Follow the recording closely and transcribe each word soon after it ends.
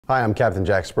Hi, I'm Captain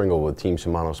Sprengel with Team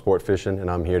Shimano Sportfishing, and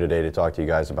I'm here today to talk to you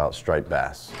guys about striped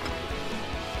bass.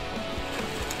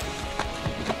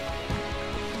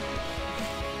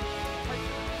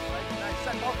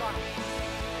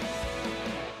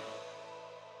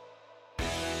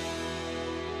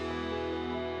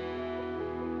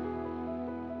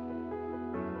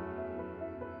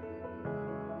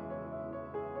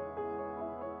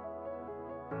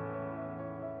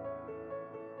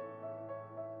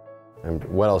 And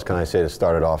what else can I say to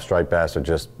start it off? Striped bass are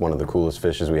just one of the coolest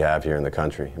fishes we have here in the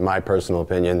country. In my personal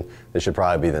opinion, they should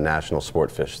probably be the national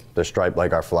sport fish. They're striped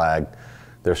like our flag,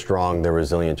 they're strong, they're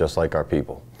resilient just like our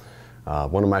people.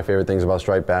 One of my favorite things about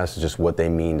striped bass is just what they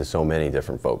mean to so many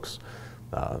different folks.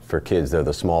 For kids, they're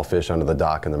the small fish under the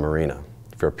dock in the marina.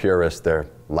 For a purist, they're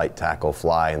light tackle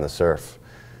fly in the surf.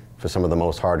 For some of the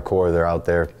most hardcore, they're out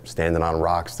there standing on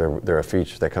rocks. They're a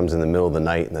fish that comes in the middle of the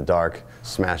night in the dark,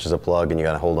 smashes a plug, and you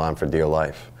got to hold on for dear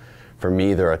life. For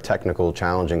me, they're a technical,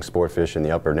 challenging sport fish in the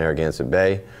upper Narragansett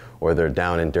Bay, or they're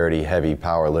down and dirty, heavy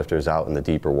power lifters out in the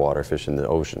deeper water, fishing the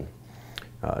ocean.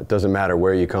 It doesn't matter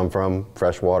where you come from,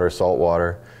 freshwater,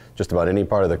 saltwater, just about any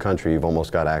part of the country, you've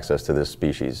almost got access to this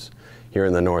species. Here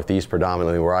in the Northeast,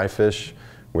 predominantly where I fish,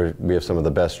 we have some of the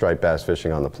best striped bass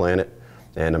fishing on the planet.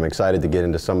 And I'm excited to get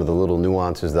into some of the little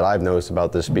nuances that I've noticed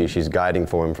about this species, guiding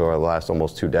for him for the last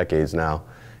almost 2 decades now,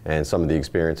 and some of the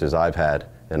experiences I've had,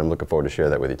 and I'm looking forward to share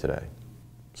that with you today.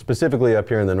 Specifically up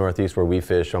here in the Northeast where we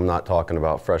fish, I'm not talking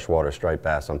about freshwater striped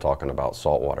bass, I'm talking about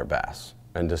saltwater bass.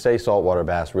 And to say saltwater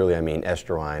bass, really I mean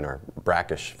estuarine or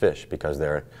brackish fish, because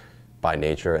they're by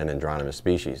nature an androgynous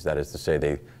species. That is to say,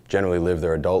 they generally live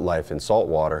their adult life in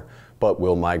saltwater, but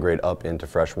will migrate up into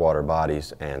freshwater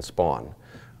bodies and spawn.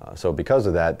 So because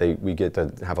of that, we get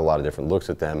to have a lot of different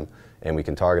looks at them, and we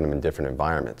can target them in different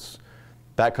environments.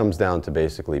 That comes down to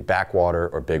basically backwater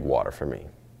or big water for me.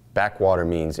 Backwater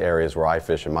means areas where I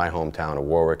fish in my hometown of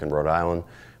Warwick in Rhode Island,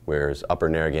 whereas upper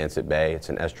Narragansett Bay, it's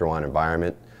an estuarine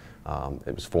environment.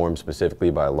 It was formed specifically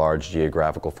by a large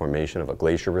geographical formation of a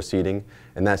glacier receding,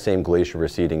 and that same glacier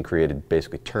receding created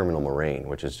basically terminal moraine,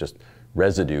 which is just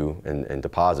residue and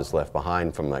deposits left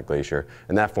behind from that glacier,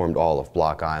 and that formed all of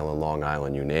Block Island, Long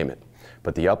Island, you name it.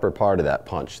 But the upper part of that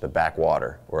punch, the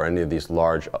backwater, or any of these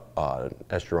large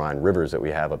estuarine rivers that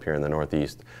we have up here in the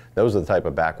Northeast, those are the type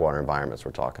of backwater environments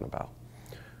we're talking about.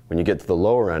 When you get to the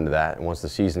lower end of that, and once the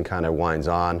season kind of winds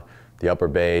on, the upper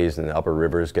bays and the upper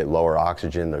rivers get lower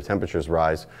oxygen, their temperatures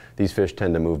rise, these fish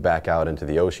tend to move back out into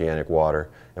the oceanic water,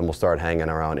 and will start hanging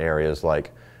around areas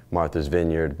like Martha's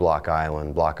Vineyard, Block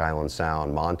Island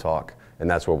Sound, Montauk,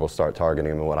 and that's where we'll start targeting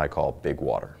them in what I call big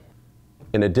water.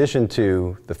 In addition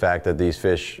to the fact that these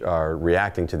fish are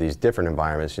reacting to these different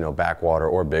environments, backwater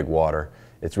or big water,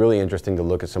 it's really interesting to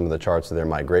look at some of the charts of their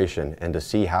migration and to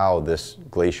see how this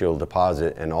glacial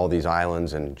deposit and all these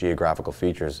islands and geographical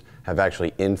features have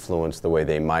actually influenced the way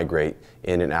they migrate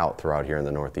in and out throughout here in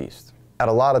the Northeast. At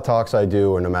a lot of talks I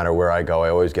do, or no matter where I go, I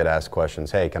always get asked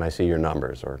questions, hey, can I see your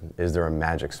numbers, or is there a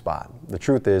magic spot? The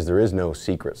truth is, there is no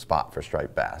secret spot for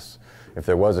striped bass. If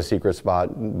there was a secret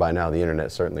spot, by now the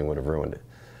internet certainly would have ruined it.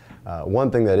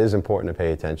 One thing that is important to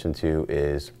pay attention to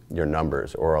is your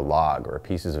numbers, or a log, or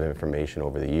pieces of information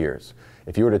over the years.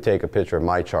 If you were to take a picture of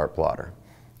my chart plotter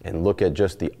and look at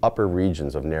just the upper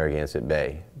regions of Narragansett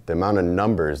Bay, the amount of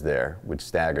numbers there would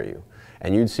stagger you.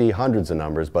 And you'd see hundreds of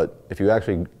numbers, but if you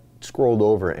actually scrolled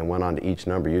over and went on to each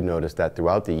number, you'd notice that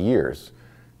throughout the years,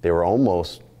 they were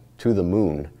almost to the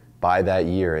moon by that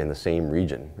year in the same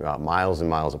region, miles and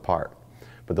miles apart.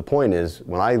 But the point is,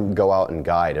 when I go out and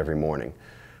guide every morning,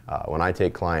 when I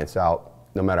take clients out,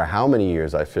 no matter how many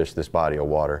years I fish this body of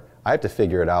water, I have to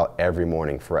figure it out every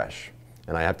morning fresh.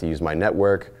 And I have to use my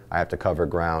network, I have to cover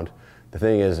ground. The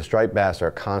thing is, the striped bass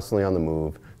are constantly on the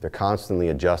move, they're constantly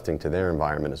adjusting to their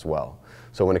environment as well.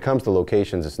 So when it comes to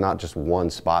locations, it's not just one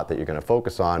spot that you're going to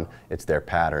focus on, it's their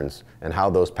patterns and how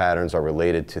those patterns are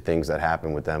related to things that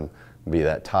happen with them, be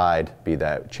that tide, be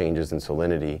that changes in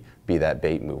salinity, be that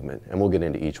bait movement, and we'll get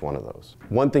into each one of those.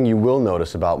 One thing you will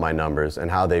notice about my numbers and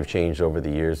how they've changed over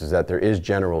the years is that there is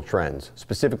general trends,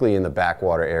 specifically in the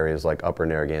backwater areas like upper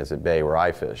Narragansett Bay where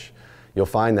I fish. You'll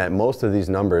find that most of these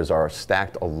numbers are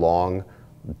stacked along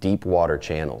deep water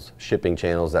channels, shipping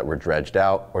channels that were dredged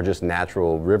out, or just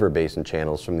natural river basin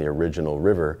channels from the original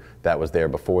river that was there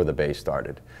before the bay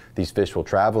started. These fish will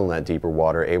travel in that deeper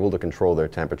water, able to control their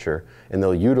temperature, and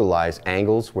they'll utilize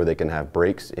angles where they can have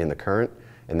breaks in the current,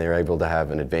 and they're able to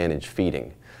have an advantage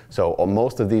feeding. So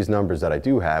most of these numbers that I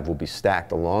do have will be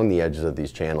stacked along the edges of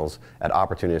these channels at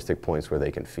opportunistic points where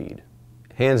they can feed.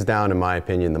 Hands down, in my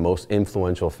opinion, the most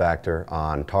influential factor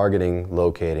on targeting,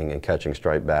 locating, and catching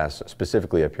striped bass,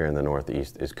 specifically up here in the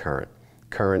Northeast, is current.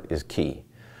 Current is key.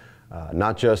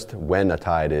 Not just when a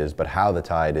tide is, but how the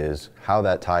tide is, how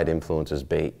that tide influences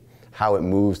bait, how it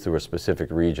moves through a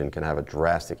specific region can have a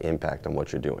drastic impact on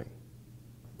what you're doing.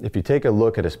 If you take a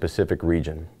look at a specific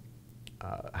region,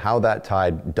 how that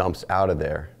tide dumps out of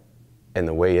there and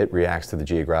the way it reacts to the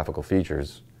geographical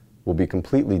features will be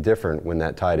completely different when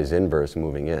that tide is inverse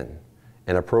moving in.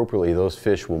 And appropriately, those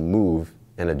fish will move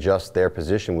and adjust their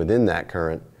position within that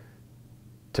current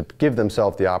to give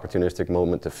themselves the opportunistic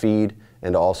moment to feed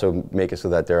and to also make it so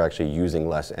that they're actually using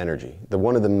less energy.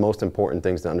 One of the most important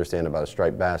things to understand about a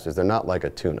striped bass is they're not like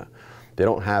a tuna. They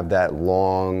don't have that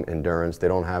long endurance. They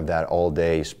don't have that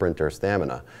all-day sprinter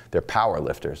stamina. They're power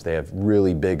lifters. They have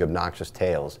really big, obnoxious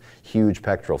tails, huge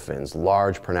pectoral fins,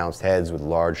 large, pronounced heads with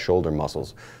large shoulder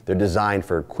muscles. They're designed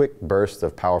for quick bursts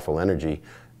of powerful energy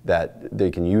that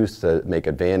they can use to make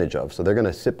advantage of. So they're going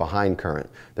to sit behind current.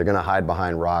 They're going to hide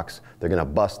behind rocks. They're going to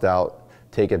bust out,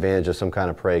 take advantage of some kind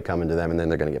of prey coming to them, and then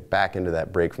they're going to get back into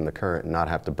that break from the current and not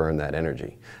have to burn that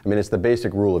energy. I mean, it's the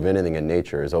basic rule of anything in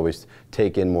nature is always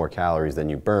take in more calories than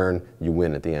you burn, you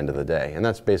win at the end of the day. And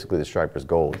that's basically the striper's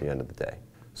goal at the end of the day.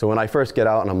 So when I first get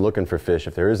out and I'm looking for fish,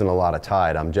 if there isn't a lot of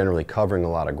tide, I'm generally covering a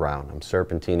lot of ground. I'm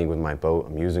serpentining with my boat,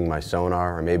 I'm using my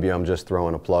sonar, or maybe I'm just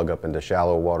throwing a plug up into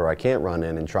shallow water I can't run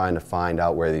in and trying to find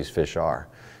out where these fish are.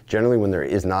 Generally, when there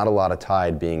is not a lot of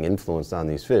tide being influenced on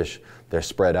these fish, they're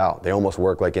spread out. They almost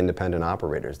work like independent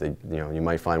operators. You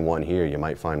might find one here, you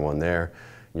might find one there.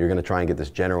 You're going to try and get this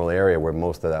general area where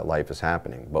most of that life is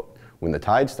happening. But when the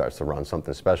tide starts to run,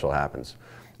 something special happens.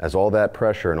 As all that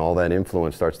pressure and all that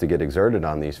influence starts to get exerted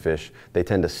on these fish, they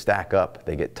tend to stack up.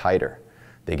 They get tighter.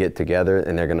 They get together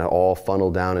and they're going to all funnel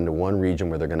down into one region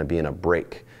where they're going to be in a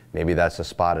break. Maybe that's a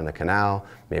spot in a canal.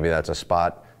 Maybe that's a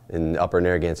spot in Upper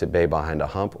Narragansett Bay behind a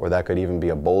hump, or that could even be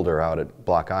a boulder out at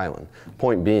Block Island.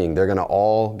 Point being, they're going to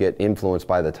all get influenced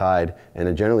by the tide, and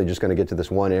they're generally just going to get to this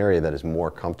one area that is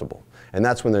more comfortable. And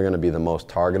that's when they're going to be the most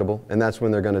targetable, and that's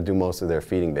when they're going to do most of their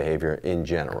feeding behavior in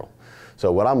general.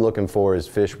 So what I'm looking for is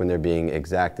fish when they're being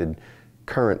exacted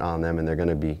current on them, and they're going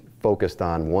to be focused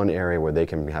on one area where they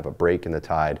can have a break in the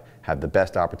tide, have the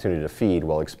best opportunity to feed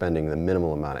while expending the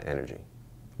minimal amount of energy.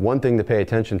 One thing to pay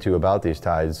attention to about these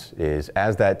tides is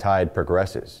as that tide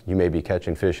progresses, you may be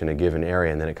catching fish in a given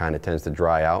area and then it kind of tends to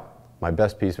dry out. My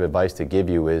best piece of advice to give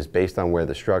you is based on where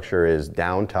the structure is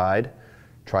down tide,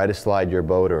 try to slide your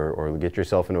boat or get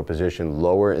yourself into a position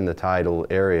lower in the tidal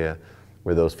area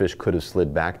where those fish could have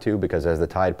slid back to, because as the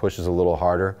tide pushes a little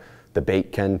harder, the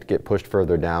bait can get pushed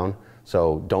further down.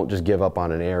 So don't just give up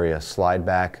on an area, slide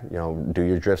back, do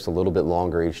your drifts a little bit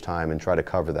longer each time and try to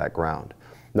cover that ground.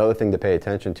 Another thing to pay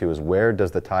attention to is where does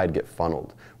the tide get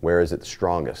funneled? Where is it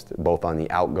strongest, both on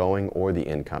the outgoing or the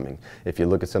incoming? If you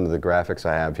look at some of the graphics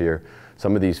I have here,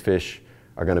 some of these fish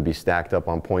are going to be stacked up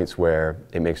on points where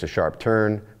it makes a sharp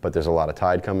turn, but there's a lot of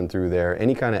tide coming through there.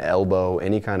 Any kind of elbow,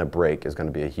 any kind of break is going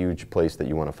to be a huge place that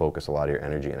you want to focus a lot of your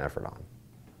energy and effort on.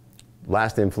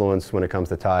 Last influence when it comes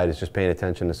to tide is just paying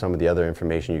attention to some of the other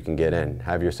information you can get in.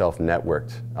 Have yourself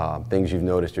networked. Things you've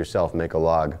noticed yourself, make a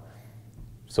log.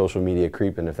 Social media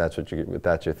creeping if that's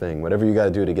your thing. Whatever you got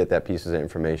to do to get that piece of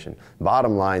information.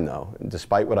 Bottom line though,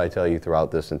 despite what I tell you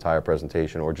throughout this entire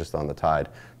presentation or just on the tide,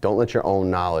 don't let your own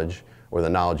knowledge or the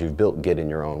knowledge you've built get in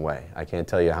your own way. I can't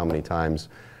tell you how many times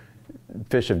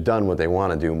fish have done what they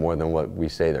want to do more than what we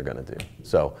say they're going to do.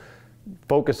 So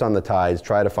focus on the tides,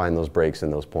 try to find those breaks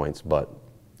and those points, but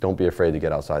don't be afraid to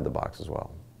get outside the box as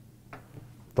well.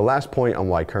 The last point on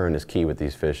why current is key with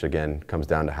these fish, again, comes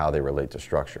down to how they relate to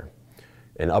structure.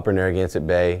 In Upper Narragansett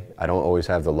Bay, I don't always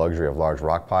have the luxury of large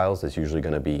rock piles. It's usually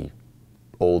going to be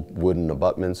old wooden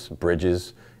abutments,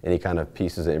 bridges, any kind of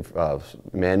pieces of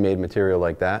man-made material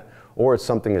like that. Or it's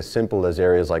something as simple as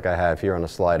areas like I have here on a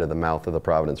slide of the mouth of the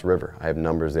Providence River. I have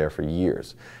numbers there for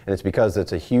years. And it's because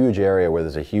it's a huge area where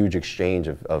there's a huge exchange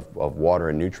of water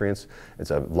and nutrients.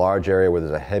 It's a large area where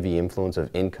there's a heavy influence of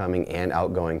incoming and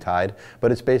outgoing tide.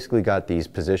 But it's basically got these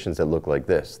positions that look like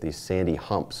this, these sandy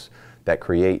humps that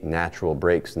create natural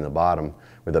breaks in the bottom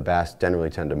where the bass generally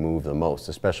tend to move the most,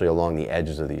 especially along the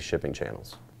edges of these shipping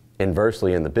channels.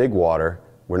 Inversely, in the big water,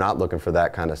 we're not looking for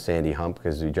that kind of sandy hump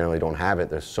because we generally don't have it.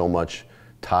 There's so much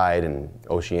tide and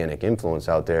oceanic influence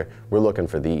out there. We're looking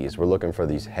for these. We're looking for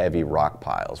these heavy rock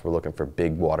piles. We're looking for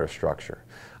big water structure.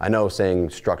 I know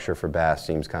saying structure for bass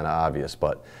seems kind of obvious,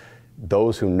 but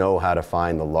those who know how to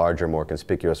find the larger, more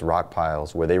conspicuous rock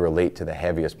piles where they relate to the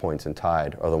heaviest points in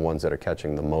tide are the ones that are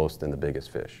catching the most and the biggest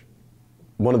fish.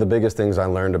 One of the biggest things I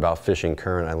learned about fishing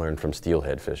current, I learned from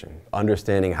steelhead fishing.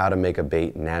 Understanding how to make a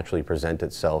bait naturally present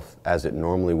itself as it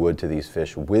normally would to these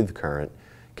fish with current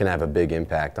can have a big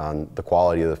impact on the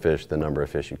quality of the fish, the number of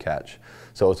fish you catch.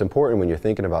 So it's important when you're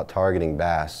thinking about targeting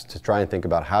bass to try and think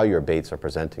about how your baits are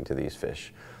presenting to these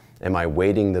fish. Am I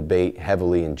weighting the bait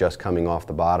heavily and just coming off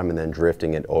the bottom and then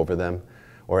drifting it over them?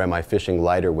 Or am I fishing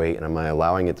lighter weight and am I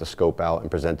allowing it to scope out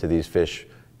and present to these fish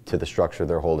to the structure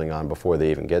they're holding on before they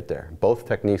even get there? Both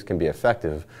techniques can be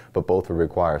effective, but both will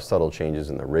require subtle changes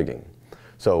in the rigging.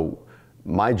 So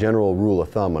my general rule of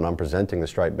thumb when I'm presenting the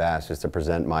striped bass is to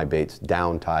present my baits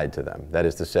down tied to them. That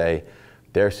is to say,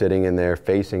 they're sitting in there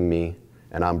facing me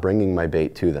and I'm bringing my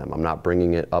bait to them. I'm not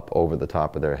bringing it up over the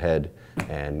top of their head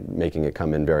and making it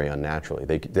come in very unnaturally.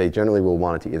 They generally will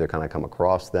want it to either kind of come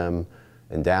across them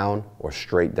and down or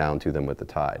straight down to them with the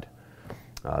tide.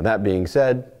 That being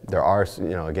said, there are,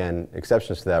 again,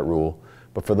 exceptions to that rule,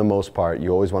 but for the most part, you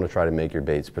always want to try to make your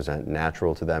baits present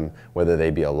natural to them, whether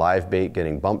they be a live bait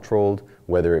getting bump trolled,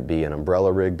 whether it be an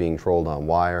umbrella rig being trolled on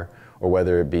wire, or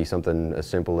whether it be something as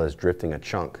simple as drifting a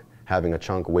chunk, having a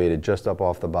chunk weighted just up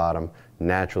off the bottom,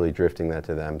 naturally drifting that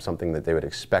to them, something that they would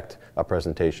expect a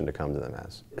presentation to come to them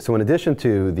as. So in addition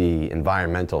to the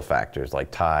environmental factors like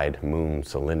tide, moon,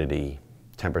 salinity,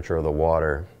 temperature of the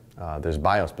water, there's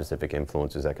biospecific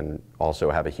influences that can also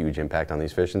have a huge impact on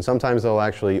these fish, and sometimes they'll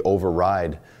actually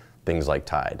override things like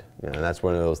tide. And that's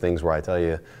one of those things where I tell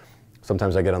you,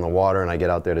 sometimes I get on the water and I get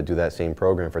out there to do that same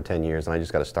program for 10 years and I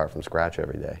just got to start from scratch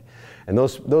every day. And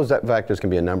those factors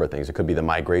can be a number of things. It could be the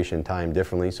migration time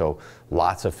differently, so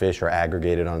lots of fish are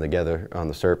aggregated together on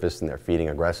the surface and they're feeding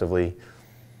aggressively.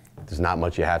 There's not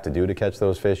much you have to do to catch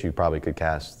those fish. You probably could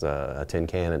cast a tin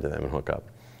can into them and hook up.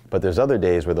 But there's other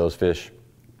days where those fish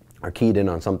are keyed in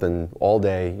on something all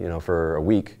day, for a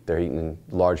week. They're eating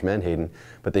large menhaden,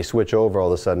 but they switch over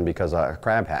all of a sudden because a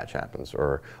crab hatch happens,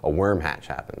 or a worm hatch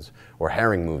happens, or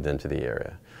herring moved into the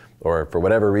area. Or for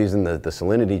whatever reason, the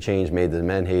salinity change made the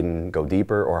menhaden go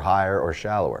deeper or higher or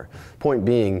shallower. Point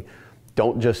being,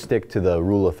 don't just stick to the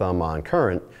rule of thumb on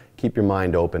current. Keep your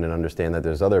mind open and understand that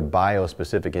there's other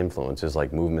biospecific influences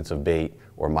like movements of bait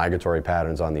or migratory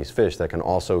patterns on these fish that can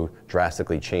also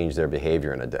drastically change their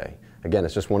behavior in a day. Again,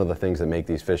 it's just one of the things that make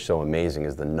these fish so amazing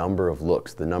is the number of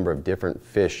looks, the number of different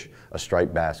fish a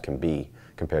striped bass can be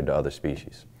compared to other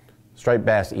species. Striped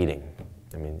bass eating.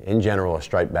 In general, a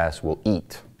striped bass will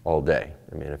eat all day.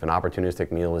 If an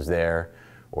opportunistic meal is there,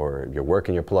 or you're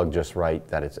working your plug just right,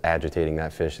 that it's agitating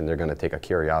that fish and they're going to take a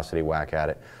curiosity whack at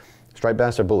it. Striped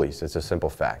bass are bullies. It's a simple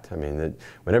fact.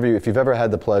 If you've ever had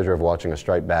the pleasure of watching a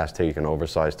striped bass take an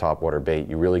oversized topwater bait,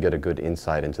 you really get a good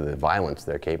insight into the violence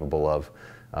they're capable of,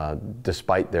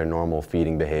 despite their normal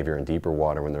feeding behavior in deeper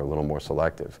water when they're a little more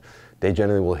selective. They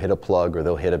generally will hit a plug or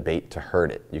they'll hit a bait to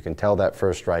hurt it. You can tell that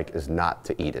first strike is not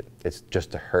to eat it. It's just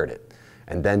to hurt it.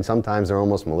 And then sometimes they're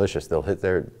almost malicious. They'll hit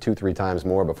there 2-3 times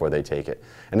more before they take it.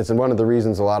 And it's one of the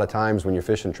reasons a lot of times when you're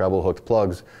fishing treble hooked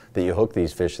plugs that you hook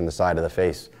these fish in the side of the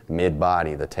face,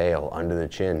 mid-body, the tail, under the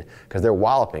chin, because they're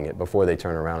walloping it before they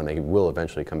turn around and they will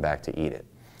eventually come back to eat it.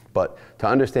 But to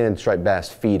understand striped bass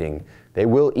feeding, they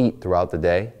will eat throughout the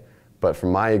day, but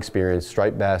from my experience,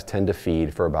 striped bass tend to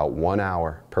feed for about 1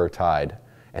 hour per tide,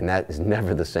 and that is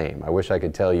never the same. I wish I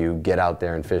could tell you, get out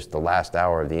there and fish the last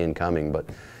hour of the incoming, but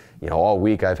all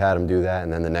week I've had them do that,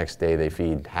 and then the next day they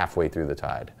feed halfway through the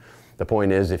tide. The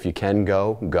point is, if you can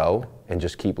go, and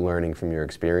just keep learning from your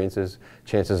experiences.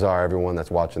 Chances are everyone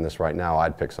that's watching this right now,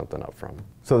 I'd pick something up from.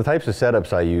 So the types of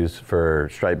setups I use for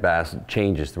striped bass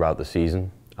changes throughout the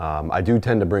season. I do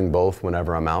tend to bring both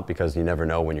whenever I'm out because you never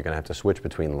know when you're going to have to switch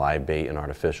between live bait and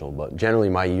artificial. But generally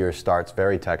my year starts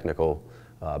very technical,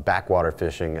 backwater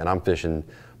fishing, and I'm fishing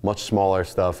much smaller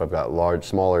stuff. I've got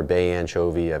smaller bay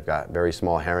anchovy, I've got very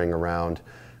small herring around,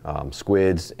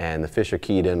 squids, and the fish are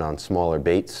keyed in on smaller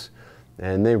baits.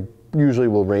 And they usually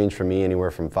will range for me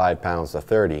anywhere from 5 pounds to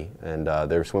 30, and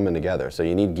they're swimming together. So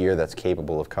you need gear that's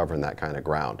capable of covering that kind of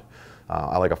ground.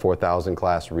 I like a 4,000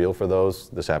 class reel for those.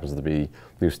 This happens to be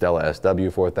new Stella SW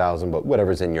 4,000, but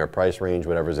whatever's in your price range,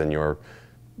 whatever's in your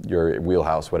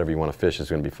wheelhouse, whatever you want to fish is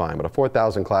going to be fine. But a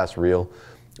 4,000 class reel,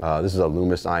 this is a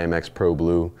Loomis IMX Pro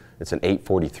Blue. It's an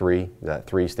 843. That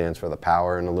 3 stands for the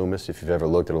power in a Loomis. If you've ever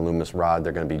looked at a Loomis rod,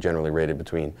 they're going to be generally rated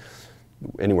between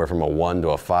anywhere from a 1 to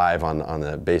a 5 on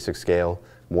the basic scale.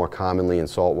 More commonly in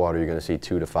saltwater, you're going to see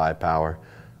 2 to 5 power.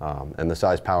 And the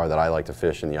size power that I like to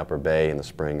fish in the upper bay in the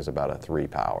spring is about a 3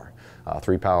 power.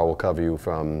 3 power will cover you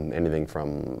from anything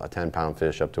from a 10-pound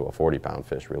fish up to a 40-pound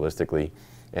fish realistically.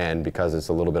 And because it's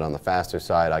a little bit on the faster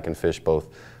side, I can fish both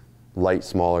light,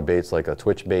 smaller baits like a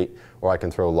twitch bait, or I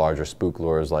can throw larger spook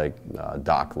lures like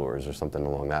dock lures or something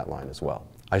along that line as well.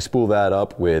 I spool that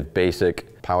up with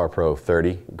basic Power Pro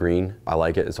 30 green. I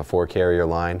like it. It's a 4-carrier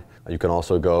line. You can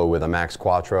also go with a Max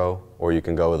Quattro, or you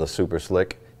can go with a Super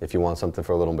Slick if you want something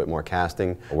for a little bit more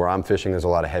casting. Where I'm fishing, there's a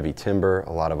lot of heavy timber,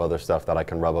 a lot of other stuff that I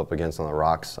can rub up against on the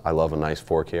rocks. I love a nice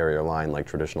 4-carrier line like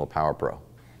traditional Power Pro.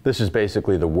 This is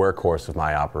basically the workhorse of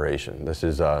my operation. This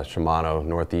is a Shimano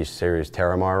Northeast Series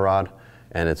Terramar rod,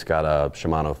 and it's got a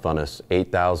Shimano Thunus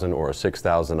 8000 or a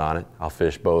 6000 on it. I'll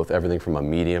fish both, everything from a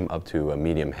medium up to a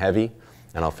medium heavy,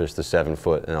 and I'll fish the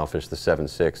 7-foot and I'll fish the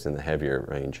 7/6 in the heavier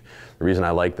range. The reason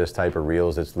I like this type of reel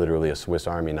is it's literally a Swiss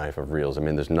Army knife of reels. I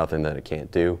mean, there's nothing that it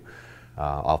can't do.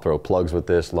 I'll throw plugs with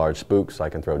this, large spooks. I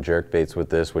can throw jerk baits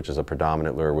with this, which is a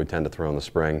predominant lure we tend to throw in the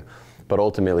spring. But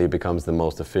ultimately, it becomes the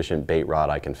most efficient bait rod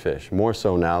I can fish. More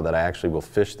so now that I actually will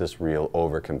fish this reel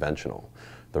over conventional.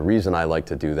 The reason I like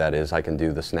to do that is I can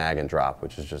do the snag and drop,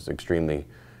 which is just extremely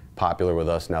popular with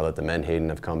us now that the menhaden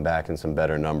have come back in some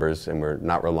better numbers, and we're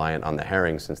not reliant on the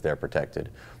herring since they're protected.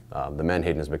 The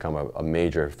menhaden has become a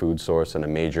major food source and a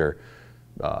major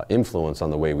influence on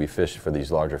the way we fish for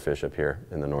these larger fish up here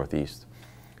in the Northeast.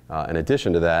 In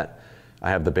addition to that, I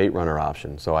have the bait runner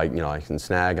option. So I can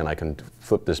snag and I can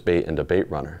flip this bait into bait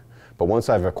runner. But once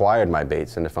I've acquired my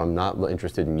baits, and if I'm not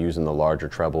interested in using the larger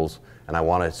trebles and I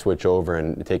want to switch over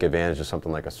and take advantage of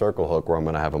something like a circle hook where I'm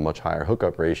going to have a much higher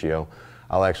hookup ratio,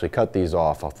 I'll actually cut these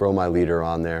off. I'll throw my leader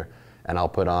on there and I'll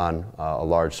put on a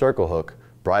large circle hook,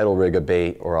 bridle rig a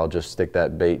bait, or I'll just stick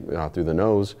that bait through the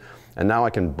nose. And now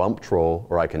I can bump troll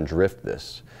or I can drift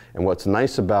this. And what's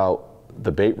nice about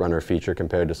the bait runner feature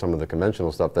compared to some of the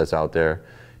conventional stuff that's out there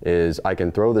is I can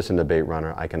throw this into bait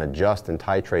runner, I can adjust and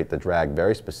titrate the drag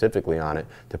very specifically on it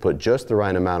to put just the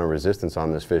right amount of resistance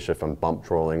on this fish if I'm bump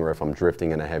trolling or if I'm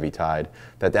drifting in a heavy tide,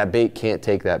 that bait can't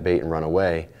take that bait and run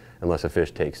away unless a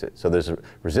fish takes it. So there's a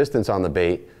resistance on the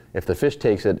bait. If the fish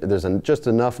takes it, there's just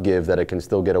enough give that it can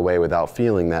still get away without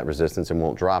feeling that resistance and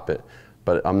won't drop it.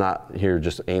 But I'm not here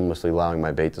just aimlessly allowing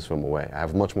my bait to swim away. I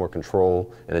have much more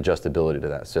control and adjustability to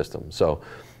that system. So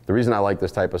the reason I like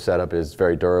this type of setup is it's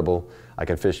very durable. I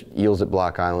can fish eels at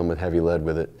Block Island with heavy lead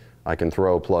with it. I can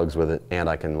throw plugs with it, and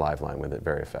I can live line with it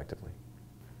very effectively.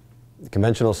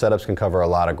 Conventional setups can cover a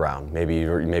lot of ground. Maybe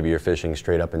you're fishing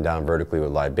straight up and down vertically with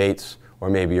live baits,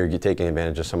 or maybe you're taking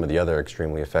advantage of some of the other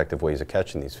extremely effective ways of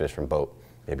catching these fish from boat.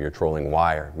 Maybe you're trolling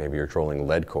wire, maybe you're trolling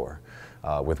lead core.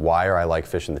 With wire, I like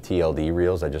fishing the TLD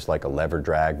reels. I just like a lever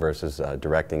drag versus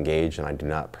direct engage, and I do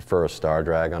not prefer a star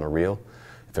drag on a reel.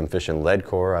 If I'm fishing lead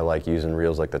core, I like using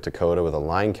reels like the Dakota with a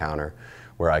line counter,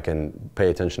 where I can pay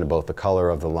attention to both the color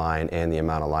of the line and the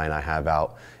amount of line I have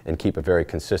out and keep a very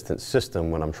consistent system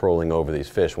when I'm trolling over these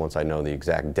fish once I know the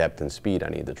exact depth and speed I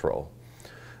need to troll.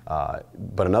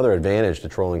 But another advantage to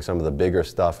trolling some of the bigger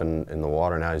stuff in the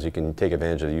water now is you can take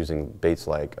advantage of using baits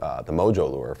like the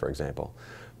Mojo lure, for example.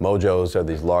 Mojos are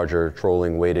these larger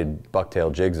trolling weighted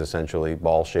bucktail jigs, essentially,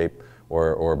 ball shape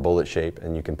or bullet shape,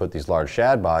 and you can put these large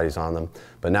shad bodies on them.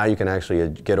 But now you can actually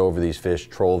get over these fish,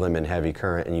 troll them in heavy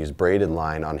current, and use braided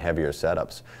line on heavier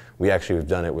setups. We actually have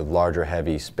done it with larger,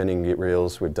 heavy spinning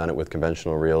reels. We've done it with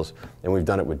conventional reels, and we've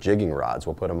done it with jigging rods.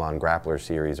 We'll put them on grappler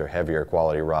series or heavier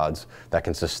quality rods that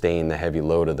can sustain the heavy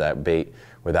load of that bait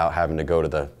without having to go to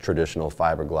the traditional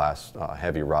fiberglass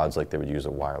heavy rods like they would use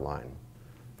a wire line.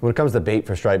 When it comes to bait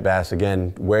for striped bass,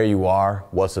 again, where you are,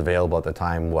 what's available at the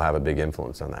time will have a big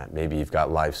influence on that. Maybe you've got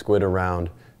live squid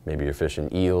around, maybe you're fishing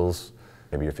eels,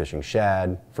 maybe you're fishing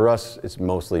shad. For us, it's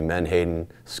mostly menhaden,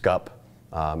 scup.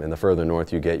 And the further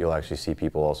north you get, you'll actually see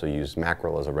people also use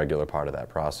mackerel as a regular part of that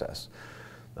process.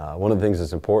 One of the things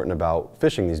that's important about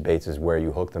fishing these baits is where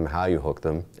you hook them, how you hook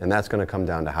them, and that's going to come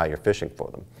down to how you're fishing for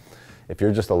them. If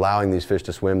you're just allowing these fish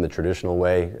to swim the traditional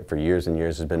way for years and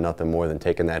years, has been nothing more than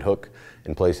taking that hook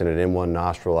and placing it in one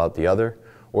nostril, out the other,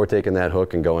 or taking that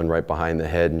hook and going right behind the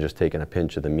head and just taking a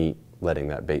pinch of the meat, letting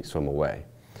that bait swim away.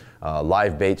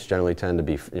 Live baits generally tend to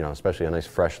be, especially a nice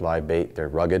fresh live bait, they're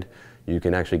rugged. You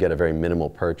can actually get a very minimal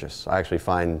purchase. I actually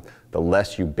find the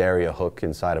less you bury a hook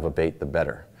inside of a bait, the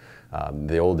better.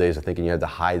 The old days of thinking you had to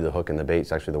hide the hook in the bait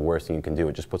is actually the worst thing you can do.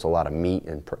 It just puts a lot of meat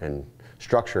and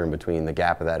structure in between the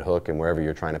gap of that hook and wherever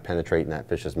you're trying to penetrate in that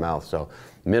fish's mouth. So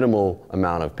minimal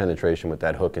amount of penetration with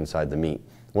that hook inside the meat.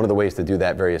 One of the ways to do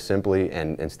that very simply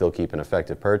and still keep an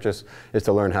effective purchase is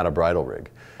to learn how to bridle rig.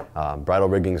 Bridle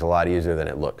rigging is a lot easier than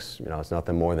it looks. It's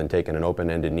nothing more than taking an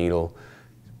open-ended needle,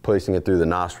 placing it through the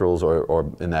nostrils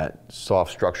or in that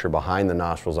soft structure behind the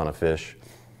nostrils on a fish,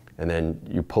 and then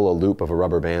you pull a loop of a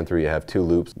rubber band through. You have two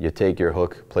loops. You take your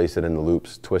hook, place it in the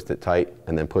loops, twist it tight,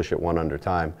 and then push it one under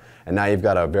time. And now you've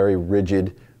got a very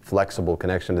rigid flexible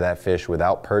connection to that fish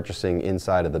without purchasing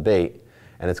inside of the bait,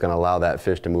 and it's going to allow that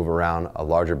fish to move around. A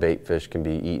larger bait fish can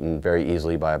be eaten very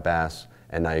easily by a bass,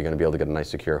 and now you're going to be able to get a nice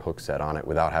secure hook set on it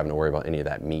without having to worry about any of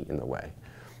that meat in the way.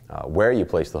 Where you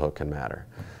place the hook can matter.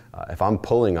 If I'm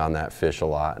pulling on that fish a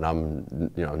lot and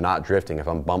I'm not drifting, if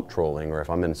I'm bump trolling, or if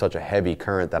I'm in such a heavy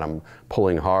current that I'm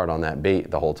pulling hard on that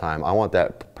bait the whole time, I want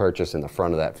that purchase in the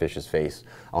front of that fish's face.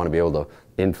 I want to be able to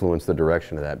influence the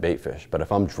direction of that bait fish. But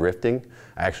if I'm drifting,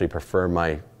 I actually prefer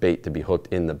my bait to be hooked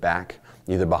in the back,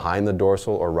 either behind the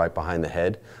dorsal or right behind the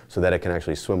head, so that it can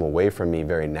actually swim away from me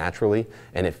very naturally,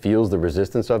 and it feels the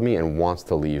resistance of me and wants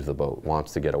to leave the boat,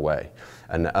 wants to get away.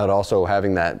 And also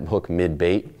having that hook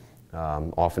mid-bait,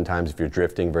 oftentimes if you're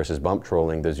drifting versus bump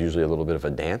trolling, there's usually a little bit of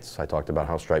a dance. I talked about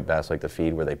how striped bass like to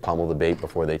feed, where they pummel the bait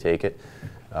before they take it.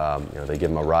 They give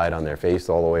them a ride on their face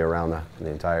all the way around the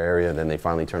entire area, and then they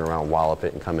finally turn around, wallop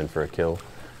it, and come in for a kill.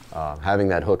 Having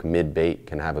that hook mid-bait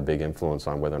can have a big influence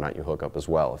on whether or not you hook up as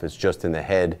well. If it's just in the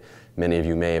head, many of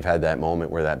you may have had that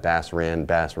moment where that bass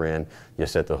ran, you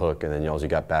set the hook, and then all you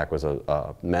got back was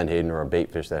a menhaden or a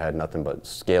bait fish that had nothing but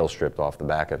scale stripped off the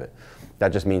back of it.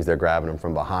 That just means they're grabbing them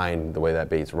from behind the way that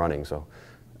bait's running. So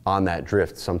on that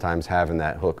drift, sometimes having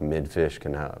that hook mid-fish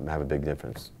can have a big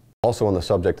difference. Also on the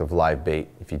subject of live bait,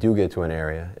 if you do get to an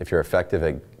area, if you're effective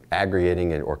at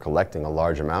aggregating or collecting a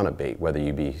large amount of bait, whether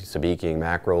you be sabikiing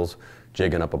mackerels,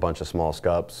 jigging up a bunch of small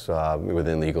scups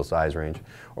within legal size range,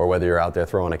 or whether you're out there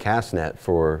throwing a cast net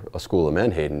for a school of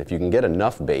menhaden, if you can get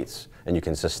enough baits and you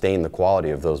can sustain the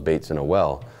quality of those baits in a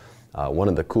well, one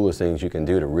of the coolest things you can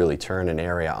do to really turn an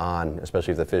area on,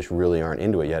 especially if the fish really aren't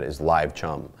into it yet, is live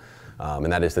chum.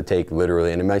 And that is to take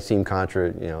literally, and it might seem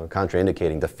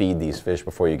contraindicating to feed these fish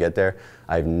before you get there.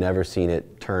 I've never seen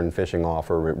it turn fishing off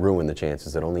or ruin the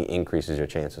chances. It only increases your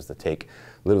chances to take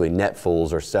literally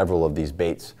netfuls or several of these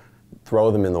baits, throw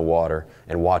them in the water,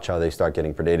 and watch how they start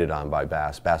getting predated on by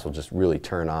bass. Bass will just really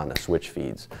turn on the switch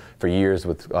feeds. For years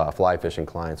with fly fishing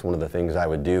clients, one of the things I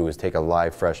would do is take a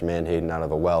live fresh menhaden out of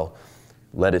the well,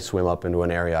 let it swim up into an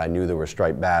area I knew there were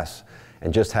striped bass,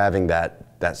 and just having that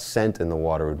scent in the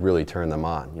water would really turn them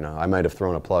on. I might have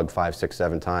thrown a plug 5, 6,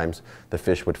 7 times. The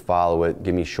fish would follow it,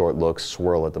 give me short looks,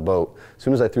 swirl at the boat. As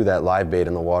soon as I threw that live bait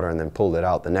in the water and then pulled it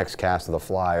out, the next cast of the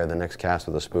fly or the next cast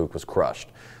of the spook was crushed.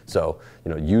 So,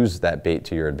 use that bait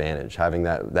to your advantage. Having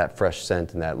that fresh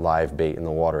scent and that live bait in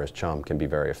the water as chum can be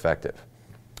very effective.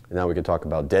 And now we can talk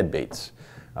about dead baits.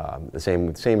 The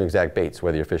same exact baits,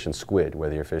 whether you're fishing squid,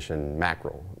 whether you're fishing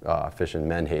mackerel, fishing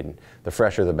menhaden, the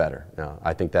fresher the better.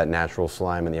 I think that natural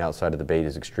slime on the outside of the bait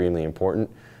is extremely important.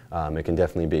 It can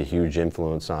definitely be a huge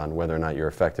influence on whether or not you're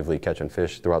effectively catching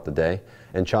fish throughout the day.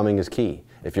 And chumming is key.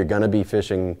 If you're going to be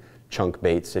fishing chunk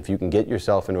baits, if you can get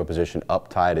yourself into a position up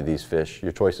tide of these fish,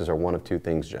 your choices are one of two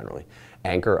things generally.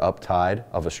 Anchor up tide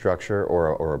of a structure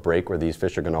or a break where these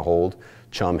fish are going to hold,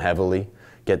 chum heavily,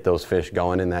 get those fish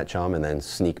going in that chum, and then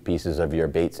sneak pieces of your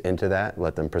baits into that,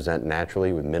 let them present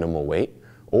naturally with minimal weight.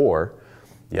 Or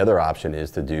the other option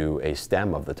is to do a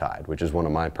stem of the tide, which is one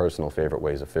of my personal favorite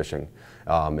ways of fishing.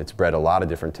 It's bred a lot of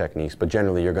different techniques, but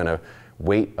generally you're going to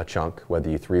weight a chunk, whether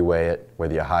you three-way it,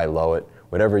 whether you high-low it,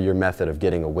 whatever your method of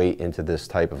getting a weight into this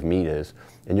type of meat is,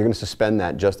 and you're going to suspend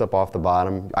that just up off the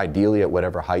bottom, ideally at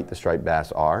whatever height the striped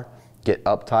bass are, get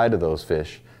up tide of those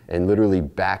fish, and literally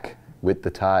back with the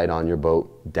tide on your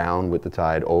boat, down with the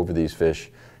tide over these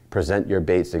fish, present your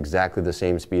baits exactly the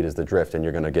same speed as the drift, and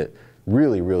you're going to get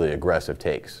really, really aggressive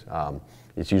takes.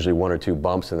 It's usually 1 or 2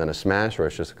 bumps and then a smash, or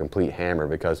it's just a complete hammer,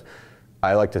 because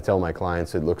I like to tell my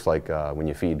clients it looks like when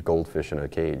you feed goldfish in a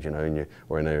cage,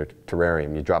 or in a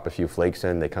terrarium. You drop a few flakes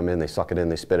in, they come in, they suck it in,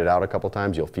 they spit it out a couple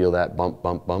times, you'll feel that bump,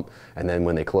 bump, bump, and then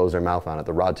when they close their mouth on it,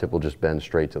 the rod tip will just bend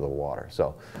straight to the water.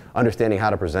 So understanding how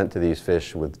to present to these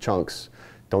fish with chunks,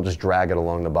 don't just drag it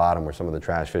along the bottom where some of the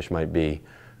trash fish might be.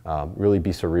 Really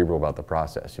be cerebral about the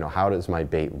process. How does my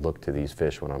bait look to these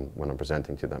fish when I'm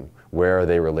presenting to them? Where are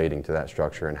they relating to that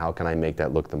structure, and how can I make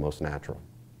that look the most natural?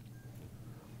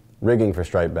 Rigging for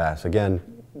striped bass. Again,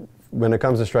 when it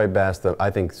comes to striped bass, I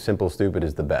think simple, stupid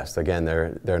is the best. Again,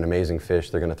 they're an amazing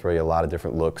fish. They're going to throw you a lot of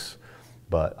different looks,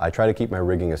 but I try to keep my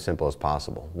rigging as simple as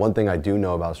possible. One thing I do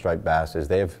know about striped bass is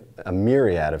they have a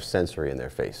myriad of sensory in their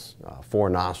face. 4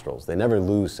 nostrils. They never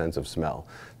lose sense of smell.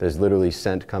 There's literally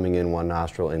scent coming in one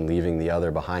nostril and leaving the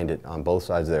other behind it on both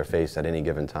sides of their face at any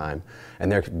given time. And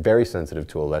they're very sensitive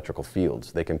to electrical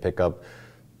fields. They can pick up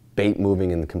bait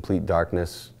moving in complete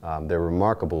darkness. They're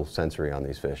remarkable sensory on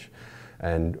these fish.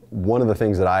 And one of the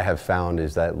things that I have found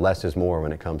is that less is more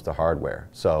when it comes to hardware.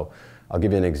 So I'll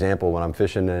give you an example. When I'm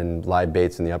fishing in live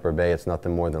baits in the upper bay, it's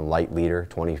nothing more than light leader,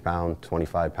 20-pound,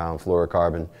 25-pound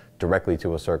fluorocarbon, directly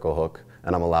to a circle hook.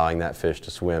 and I'm allowing that fish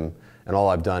to swim. And all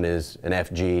I've done is an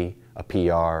FG, a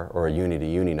PR, or a uni to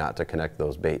uni knot to connect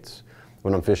those baits.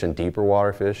 When I'm fishing deeper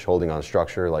water fish, holding on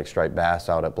structure like striped bass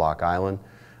out at Block Island,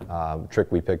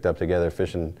 trick we picked up together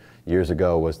fishing years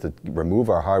ago was to remove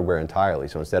our hardware entirely.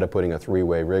 So instead of putting a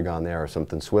three-way rig on there or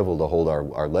something swivel to hold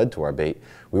our lead to our bait,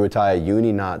 we would tie a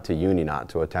uni knot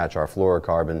to attach our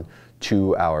fluorocarbon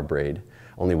to our braid.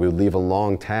 Only we would leave a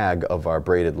long tag of our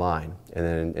braided line. And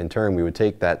then in turn, we would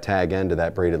take that tag end of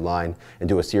that braided line and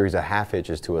do a series of half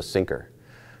hitches to a sinker.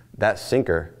 That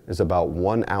sinker is about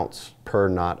 1 ounce per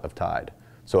knot of tide.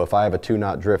 So if I have a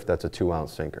 2-knot drift, that's a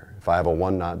 2-ounce sinker. If I have a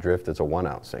 1-knot drift, it's a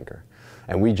 1-ounce sinker.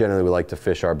 And we generally would like to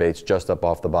fish our baits just up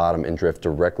off the bottom and drift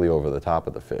directly over the top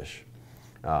of the fish.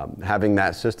 Having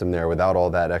that system there without all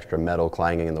that extra metal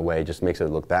clanging in the way just makes it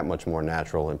look that much more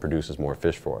natural and produces more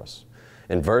fish for us.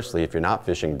 Inversely, if you're not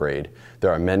fishing braid,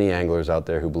 there are many anglers out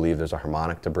there who believe there's a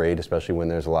harmonic to braid, especially when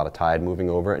there's a lot of tide moving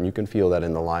over it, and you can feel that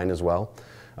in the line as well.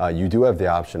 You do have the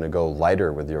option to go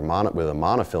lighter with your with a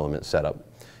monofilament setup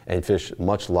and fish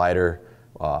much lighter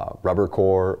rubber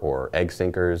core or egg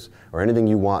sinkers or anything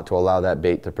you want to allow that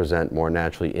bait to present more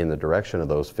naturally in the direction of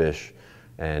those fish.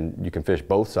 And you can fish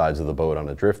both sides of the boat on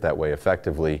a drift that way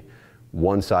effectively.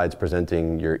 One side's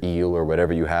presenting your eel or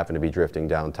whatever you happen to be drifting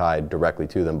down tide directly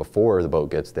to them before the boat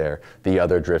gets there. The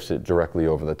other drifts it directly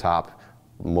over the top,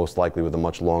 most likely with a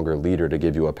much longer leader to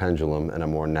give you a pendulum and a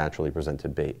more naturally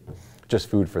presented bait. Just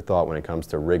food for thought when it comes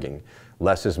to rigging.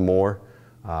 Less is more.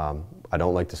 I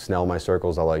don't like to snell my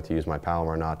circles. I like to use my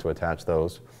Palomar knot to attach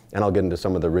those. And I'll get into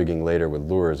some of the rigging later with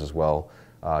lures as well,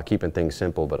 keeping things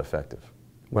simple but effective.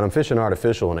 When I'm fishing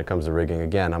artificial when it comes to rigging,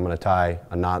 again, I'm going to tie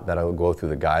a knot that will go through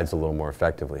the guides a little more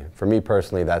effectively. For me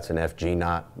personally, that's an FG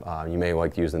knot. You may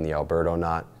like using the Alberto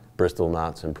knot, Bristol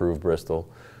knots, improved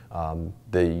Bristol.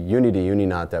 The uni-to-uni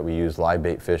knot that we use live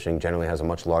bait fishing generally has a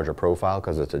much larger profile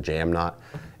because it's a jam knot,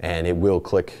 and it will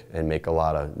click and make a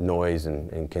lot of noise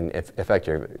and can affect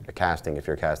your casting if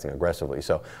you're casting aggressively.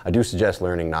 So I do suggest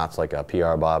learning knots like a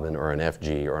PR bobbin or an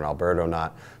FG or an Alberto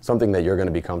knot, something that you're going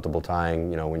to be comfortable tying,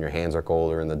 you know, when your hands are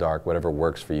cold or in the dark, whatever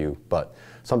works for you, but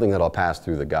something that'll pass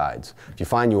through the guides. If you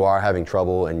find you are having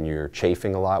trouble and you're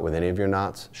chafing a lot with any of your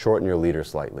knots, shorten your leader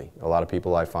slightly. A lot of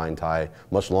people I find tie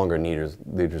much longer leaders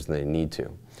than they need to.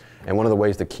 And one of the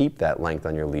ways to keep that length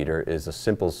on your leader is a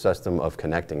simple system of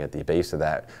connecting at the base of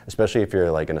that, especially if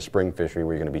you're like in a spring fishery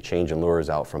where you're going to be changing lures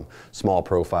out from small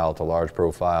profile to large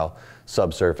profile,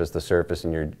 subsurface to surface,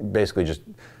 and you're basically just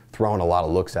throwing a lot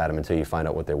of looks at them until you find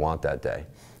out what they want that day.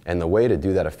 And the way to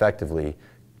do that effectively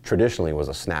traditionally was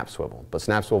a snap swivel, but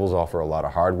snap swivels offer a lot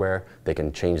of hardware. They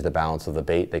can change the balance of the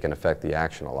bait. They can affect the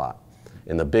action a lot.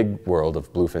 In the big world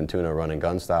of bluefin tuna run and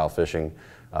gun style fishing,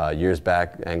 years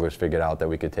back, anglers figured out that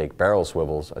we could take barrel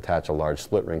swivels, attach a large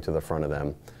split ring to the front of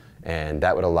them, and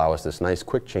that would allow us this nice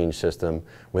quick change system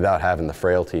without having the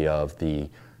frailty of the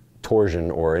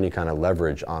torsion or any kind of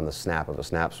leverage on the snap of a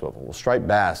snap swivel. Well, striped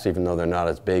bass, even though they're not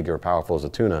as big or powerful as a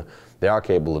tuna, they are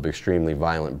capable of extremely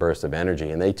violent bursts of energy,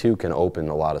 and they too can open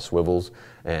a lot of swivels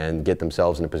and get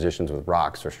themselves into positions with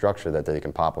rocks or structure that they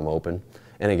can pop them open.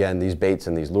 And again, these baits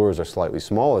and these lures are slightly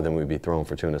smaller than we'd be throwing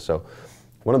for tuna, so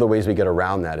one of the ways we get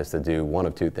around that is to do one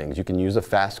of two things. You can use a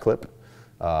fast clip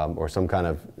or some kind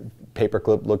of paper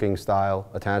clip looking style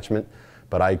attachment,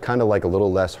 but I kind of like a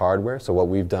little less hardware. So what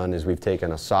we've done is we've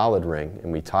taken a solid ring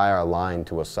and we tie our line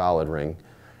to a solid ring,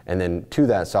 and then to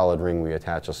that solid ring we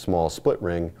attach a small split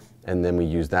ring, and then we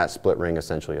use that split ring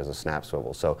essentially as a snap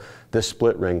swivel. So this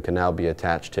split ring can now be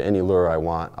attached to any lure I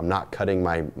want. I'm not cutting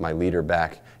my leader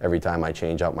back every time I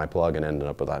change out my plug and end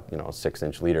up with a, you know, a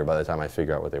 6-inch leader by the time I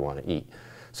figure out what they want to eat.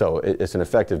 So it's an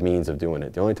effective means of doing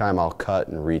it. The only time I'll cut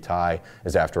and retie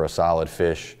is after a solid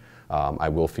fish. I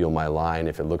will feel my line.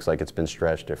 If it looks like it's been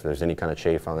stretched, if there's any kind of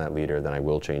chafe on that leader, then I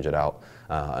will change it out.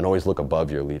 And always look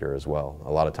above your leader as well.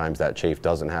 A lot of times that chafe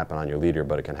doesn't happen on your leader,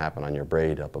 but it can happen on your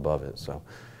braid up above it. So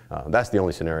that's the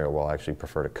only scenario where I'll actually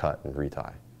prefer to cut and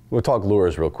retie. We'll talk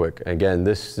lures real quick. Again,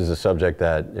 this is a subject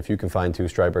that if you can find two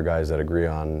striper guys that agree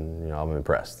on, you know, I'm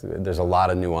impressed. There's a lot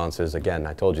of nuances. Again,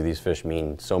 I told you these fish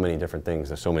mean so many different things.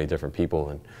 There's so many different people,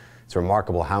 and it's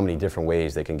remarkable how many different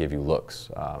ways they can give you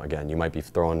looks. Again, you might be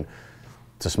throwing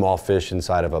to small fish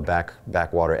inside of a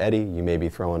backwater eddy. You may be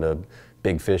throwing to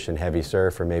big fish in heavy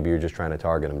surf, or maybe you're just trying to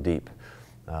target them deep.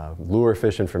 Lure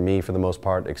fishing for me, for the most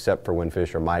part, except for when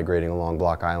fish are migrating along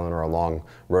Block Island or along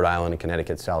Rhode Island and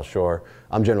Connecticut South Shore,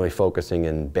 I'm generally focusing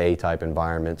in bay-type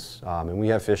environments. And we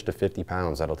have fish to 50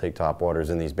 pounds that'll take top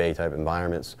waters in these bay-type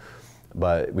environments.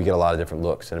 But we get a lot of different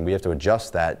looks, and we have to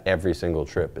adjust that every single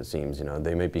trip, it seems. You know,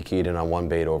 they may be keyed in on one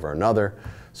bait over another.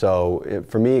 So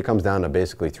for me, it comes down to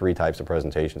basically 3 types of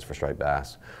presentations for striped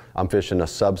bass. I'm fishing a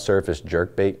subsurface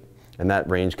jerk bait, and that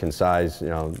range can size, you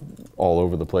know, all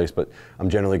over the place, but I'm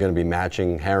generally going to be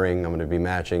matching herring, I'm going to be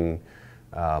matching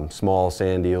small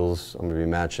sand eels, I'm going to be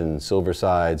matching silver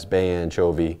sides, bay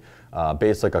anchovy,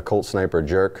 baits like a Colt Sniper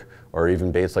jerk, or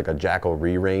even baits like a Jackal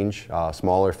re-range.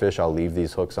 Smaller fish, I'll leave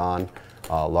these hooks on.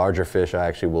 Larger fish, I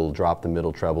actually will drop the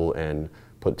middle treble and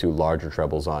put 2 larger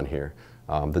trebles on here.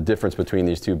 The difference between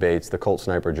these 2 baits, the Colt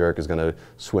Sniper jerk is going to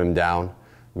swim down.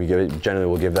 Generally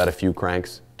we'll give that a few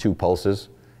cranks, 2 pulses,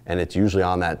 and it's usually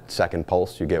on that second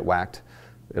pulse you get whacked.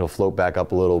 It'll float back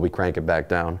up a little, we crank it back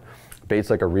down. Baits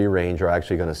like a re-range are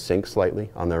actually going to sink slightly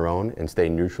on their own and stay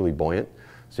neutrally buoyant.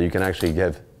 So you can actually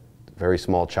give very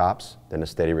small chops, then a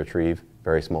steady retrieve,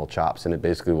 very small chops, and it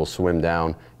basically will swim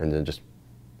down and then just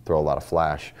throw a lot of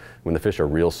flash. When the fish are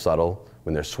real subtle,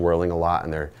 when they're swirling a lot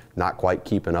and they're not quite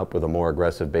keeping up with a more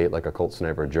aggressive bait like a Colt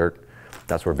Sniper jerk,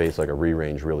 that's where baits like a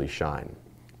re-range really shine.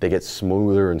 They get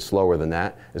smoother and slower than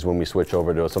that is when we switch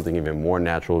over to something even more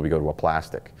natural, we go to a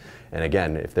plastic. And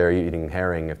again, if they're eating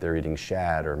herring, if they're eating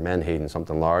shad or menhaden,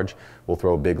 something large, we'll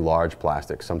throw big, large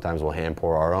plastics. Sometimes we'll hand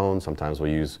pour our own, sometimes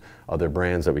we'll use other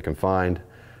brands that we can find.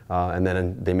 And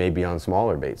then they may be on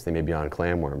smaller baits, they may be on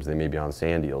clamworms, they may be on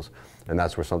sand eels. And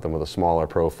that's where something with a smaller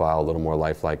profile, a little more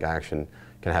lifelike action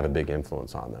can have a big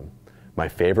influence on them. My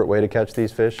favorite way to catch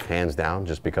these fish, hands down,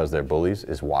 just because they're bullies,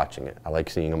 is watching it. I like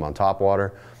seeing them on top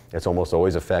water. It's almost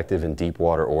always effective in deep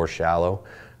water or shallow.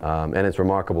 And it's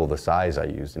remarkable the size I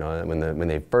use. You know, when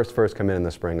they first come in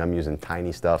the spring, I'm using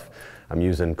tiny stuff. I'm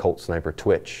using Colt Sniper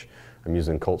Twitch. I'm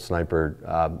using Colt Sniper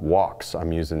walks.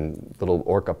 I'm using little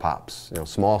orca pops, you know,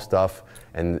 small stuff,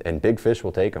 and big fish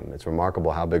will take them. It's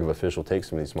remarkable how big of a fish will take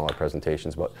some of these smaller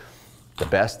presentations, but the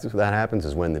best that happens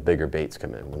is when the bigger baits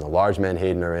come in. When the large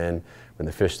menhaden are in, when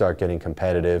the fish start getting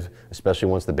competitive, especially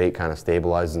once the bait kind of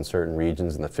stabilizes in certain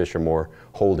regions and the fish are more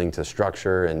holding to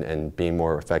structure and being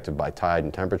more affected by tide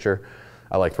and temperature,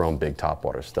 I like throwing big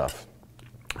topwater stuff.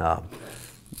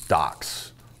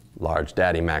 Docks, large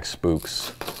Daddy Max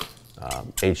spooks,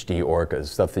 HD orcas,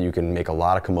 stuff that you can make a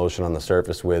lot of commotion on the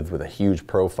surface with a huge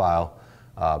profile.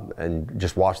 And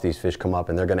just watch these fish come up,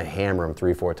 and they're going to hammer them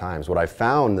 3-4 times. What I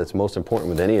found that's most important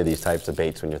with any of these types of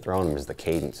baits when you're throwing them is the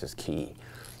cadence is key.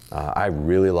 I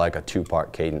really like a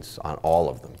 2-part cadence on all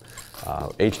of them.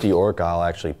 HD orca, I'll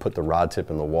actually put the rod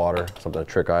tip in the water, a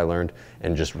trick I learned,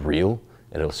 and just reel,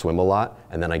 and it'll swim a lot,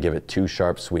 and then I give it 2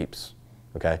 sharp sweeps.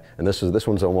 Okay, and this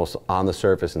one's almost on the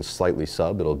surface and slightly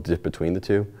sub. It'll dip between the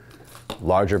 2.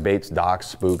 Larger baits, docks,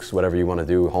 spooks, whatever you want to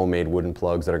do, homemade wooden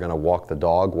plugs that are going to walk the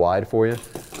dog wide for you.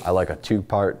 I like a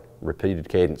 2-part repeated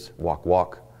cadence. Walk,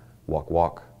 walk, walk,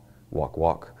 walk, walk,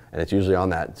 walk. And it's usually on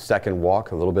that second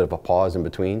walk, a little bit of a pause in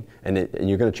between. And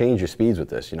you're going to change your speeds with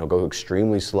this. You know, go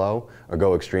extremely slow or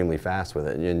go extremely fast with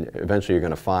it. And eventually you're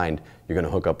going to find you're going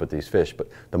to hook up with these fish. But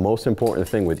the most important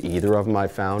thing with either of them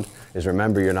I've found is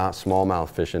remember you're not smallmouth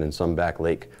fishing in some back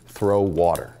lake. Throw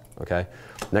water. Okay?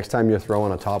 Next time you're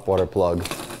throwing a topwater plug,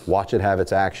 watch it have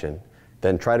its action.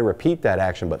 Then try to repeat that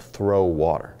action, but throw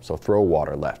water. So throw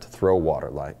water left, throw water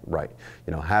right.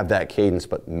 You know, have that cadence,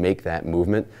 but make that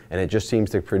movement. And it just seems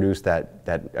to produce that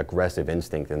aggressive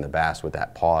instinct in the bass with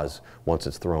that pause once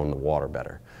it's thrown in the water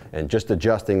better. And just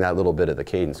adjusting that little bit of the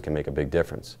cadence can make a big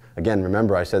difference. Again,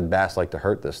 remember I said bass like to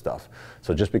hurt this stuff.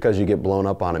 So just because you get blown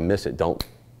up on and miss it, don't,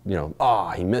 you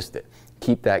know, he missed it.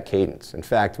 Keep that cadence. In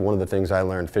fact, one of the things I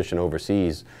learned fishing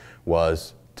overseas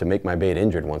was to make my bait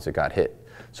injured once it got hit.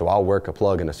 So I'll work a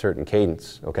plug in a certain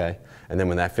cadence, okay? And then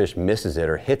when that fish misses it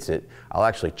or hits it, I'll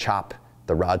actually chop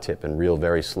the rod tip and reel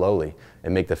very slowly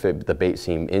and make the bait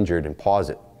seem injured and pause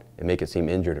it. And make it seem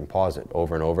injured and pause it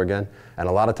over and over again. And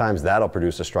a lot of times that'll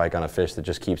produce a strike on a fish that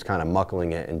just keeps kind of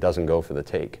muckling it and doesn't go for the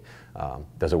take.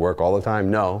 Does it work all the time?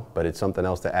 No, but it's something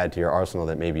else to add to your arsenal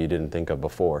that maybe you didn't think of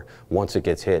before. Once it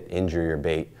gets hit, injure your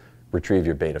bait, retrieve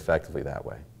your bait effectively that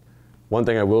way. One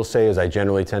thing I will say is I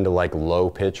generally tend to like low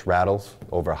pitch rattles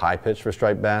over high pitch for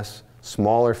striped bass.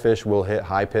 Smaller fish will hit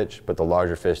high pitch, but the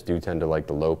larger fish do tend to like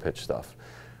the low pitch stuff.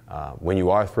 When you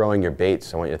are throwing your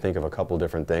baits, I want you to think of a couple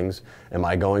different things. Am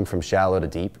I going from shallow to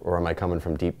deep, or am I coming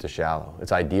from deep to shallow?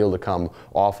 It's ideal to come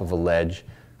off of a ledge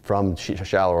from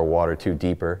shallower water to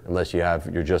deeper, unless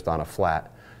you're just on a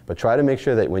flat. But try to make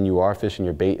sure that when you are fishing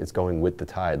your bait, it's going with the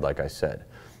tide, like I said.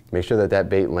 Make sure that that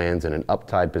bait lands in an up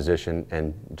tide position,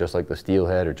 and just like the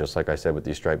steelhead, or just like I said with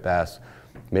these striped bass,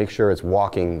 make sure it's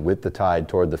walking with the tide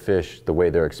toward the fish the way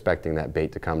they're expecting that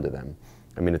bait to come to them.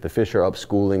 I mean, if the fish are up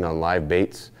schooling on live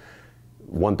baits,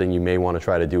 one thing you may want to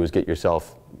try to do is get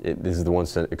yourself, this is the one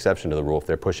exception to the rule, if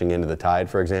they're pushing into the tide,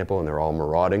 for example, and they're all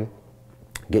marauding,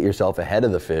 Get yourself ahead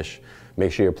of the fish.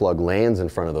 Make sure your plug lands in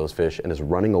front of those fish and is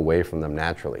running away from them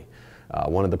naturally.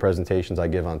 One of the presentations I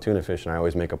give on tuna fishing, I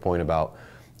always make a point about,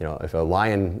 if a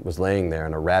lion was laying there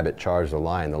and a rabbit charged the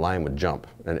lion would jump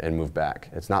and move back.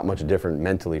 It's not much different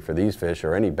mentally for these fish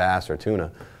or any bass or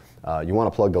tuna. You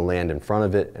want to plug the land in front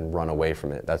of it and run away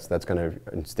from it. That's going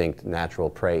to natural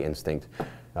prey instinct,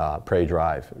 prey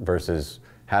drive, versus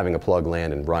having a plug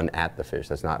land and run at the fish.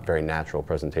 That's not very natural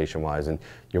presentation-wise, and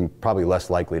you're probably less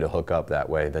likely to hook up that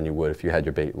way than you would if you had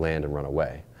your bait land and run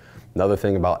away. Another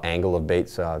thing about angle of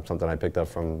baits, something I picked up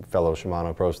from fellow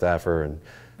Shimano pro staffer and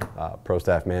pro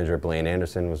staff manager Blaine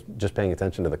Anderson, was just paying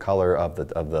attention to the color of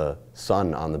the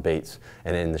sun on the baits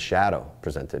and in the shadow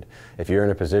presented. If you're in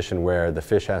a position where the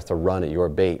fish has to run at your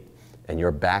bait and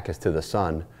your back is to the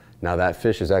sun, now that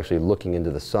fish is actually looking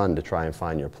into the sun to try and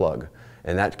find your plug.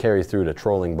 And that carries through to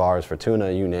trolling bars for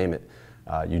tuna, you name it.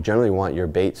 You generally want your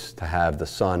baits to have the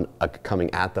sun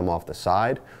coming at them off the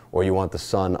side, or you want the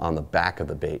sun on the back of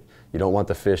the bait. You don't want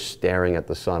the fish staring at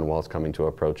the sun while it's coming to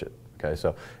approach it. Okay,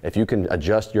 so if you can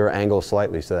adjust your angle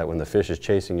slightly so that when the fish is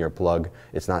chasing your plug,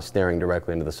 it's not staring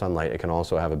directly into the sunlight, it can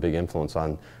also have a big influence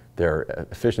on their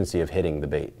efficiency of hitting the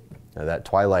bait. Now, that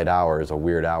twilight hour is a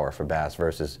weird hour for bass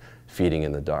versus feeding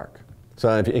in the dark. So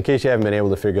in case you haven't been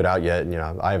able to figure it out yet,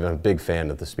 I'm a big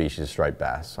fan of the species striped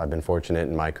bass. I've been fortunate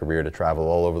in my career to travel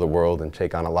all over the world and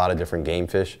take on a lot of different game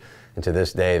fish. And to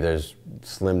this day, there's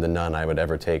slim to none I would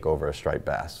ever take over a striped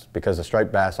bass. Because a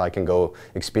striped bass, I can go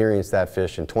experience that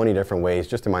fish in 20 different ways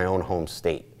just in my own home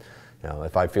state.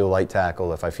 If I feel light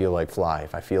tackle, if I feel like fly,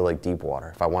 if I feel like deep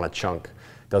water, if I want a chunk,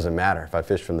 doesn't matter. If I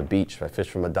fish from the beach, if I fish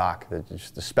from a dock, they're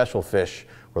just the special fish.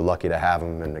 We're lucky to have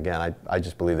them. And again, I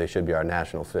just believe they should be our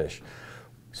national fish.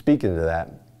 Speaking to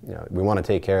that, we want to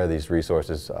take care of these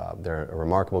resources. They're a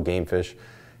remarkable game fish,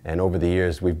 and over the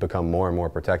years we've become more and more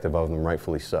protective of them,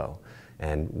 rightfully so.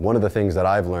 And one of the things that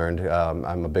I've learned,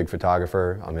 I'm a big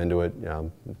photographer, I'm into it,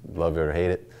 love it or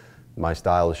hate it. My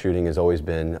style of shooting has always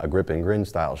been a grip and grin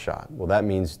style shot. Well, that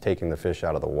means taking the fish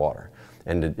out of the water.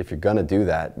 And if you're going to do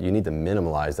that, you need to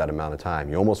minimize that amount of time.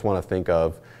 You almost want to think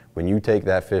of, when you take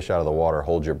that fish out of the water,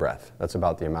 hold your breath. That's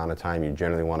about the amount of time you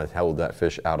generally want to hold that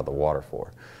fish out of the water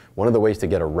for. One of the ways to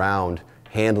get around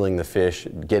handling the fish,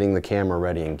 getting the camera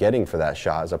ready and getting for that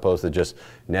shot, as opposed to just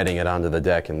netting it onto the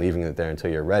deck and leaving it there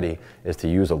until you're ready, is to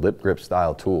use a lip grip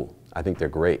style tool. I think they're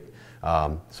great.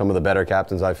 Some of the better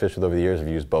captains I've fished with over the years have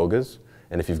used bogas,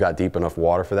 and if you've got deep enough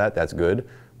water for that, that's good.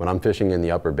 When I'm fishing in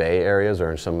the upper bay areas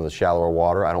or in some of the shallower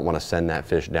water, I don't want to send that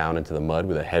fish down into the mud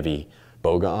with a heavy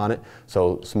boga on it.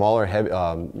 So smaller, heavy,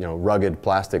 rugged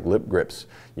plastic lip grips.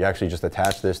 You actually just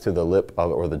attach this to the lip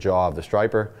or the jaw of the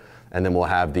striper, and then we'll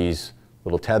have these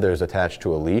little tethers attached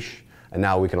to a leash. And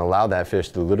now we can allow that fish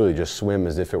to literally just swim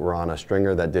as if it were on a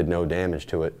stringer that did no damage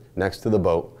to it next to the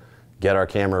boat, get our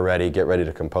camera ready, get ready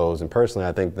to compose. And personally,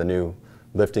 I think the new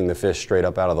lifting the fish straight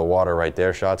up out of the water right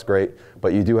there shot's great,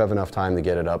 but you do have enough time to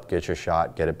get it up, get your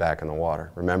shot, get it back in the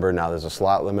water. Remember, now there's a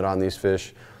slot limit on these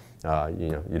fish.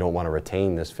 You don't want to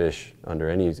retain this fish under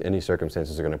any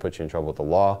circumstances are going to put you in trouble with the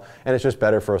law, and it's just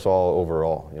better for us all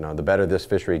overall. The better this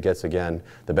fishery gets, again,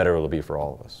 the better it'll be for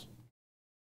all of us.